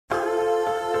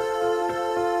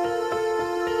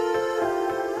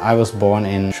I was born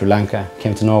in Sri Lanka,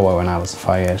 came to Norway when I was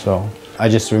 5 years old. I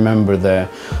just remember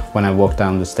when I walked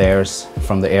down the stairs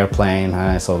from the airplane and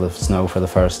I saw the snow for the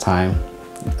first time.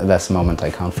 That's a moment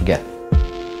I can't forget.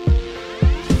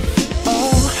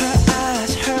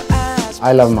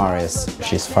 I love Marius.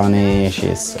 She's funny,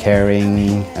 she's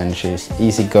caring, and she's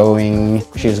easygoing.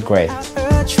 She's great.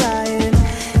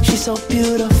 She's so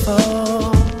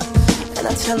beautiful, and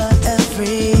I tell her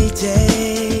every day.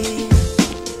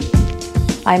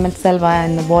 I met Selva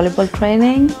in the volleyball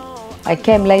training. I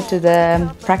came late to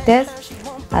the practice,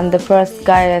 and the first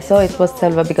guy I saw it was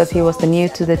Selva because he was new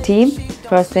to the team.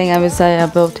 First thing I will say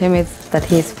about him is that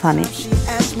he's funny. She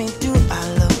asked me, do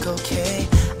I look okay?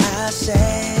 I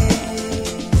say,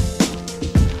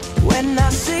 when I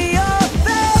see your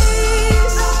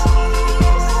face,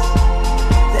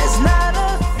 there's not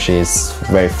a... She's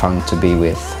very fun to be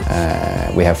with.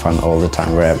 We have fun all the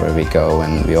time wherever we go,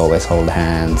 and we always hold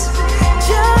hands.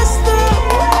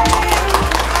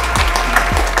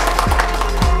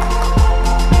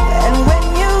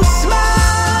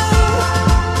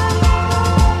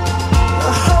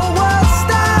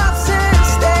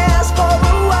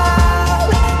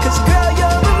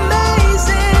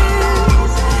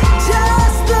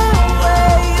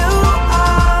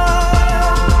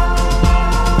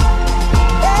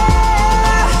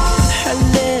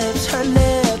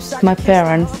 My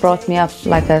parents brought me up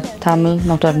like a Tamil,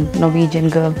 not a Norwegian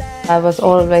girl. I was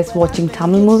always watching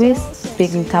Tamil movies,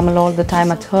 speaking Tamil all the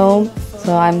time at home,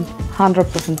 so I'm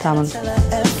 100% Tamil.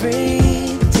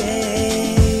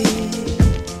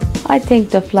 I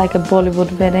think of like a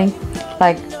Bollywood wedding,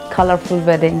 like colorful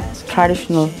wedding,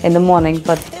 traditional in the morning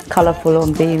but colorful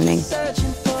on the evening.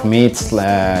 For me it's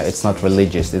not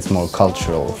religious, it's more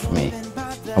cultural for me.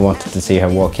 I wanted to see her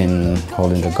walking,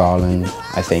 holding the garland.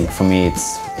 I think for me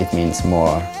it means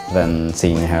more than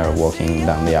seeing her walking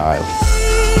down the aisle.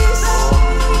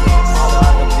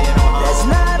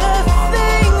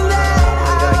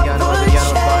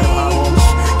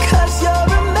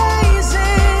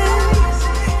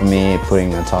 For me,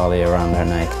 putting a tali around her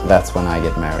neck, that's when I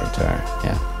get married to her.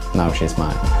 Yeah, now she's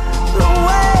mine.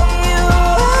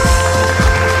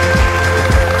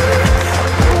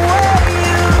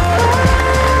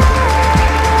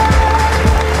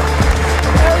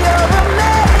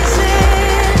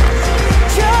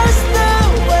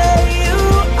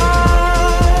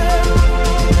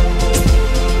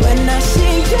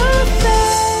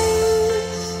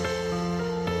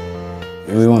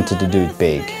 We wanted to do it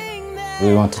big.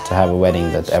 We wanted to have a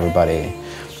wedding that everybody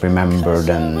remembered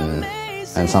and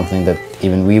something that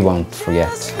even we won't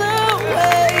forget.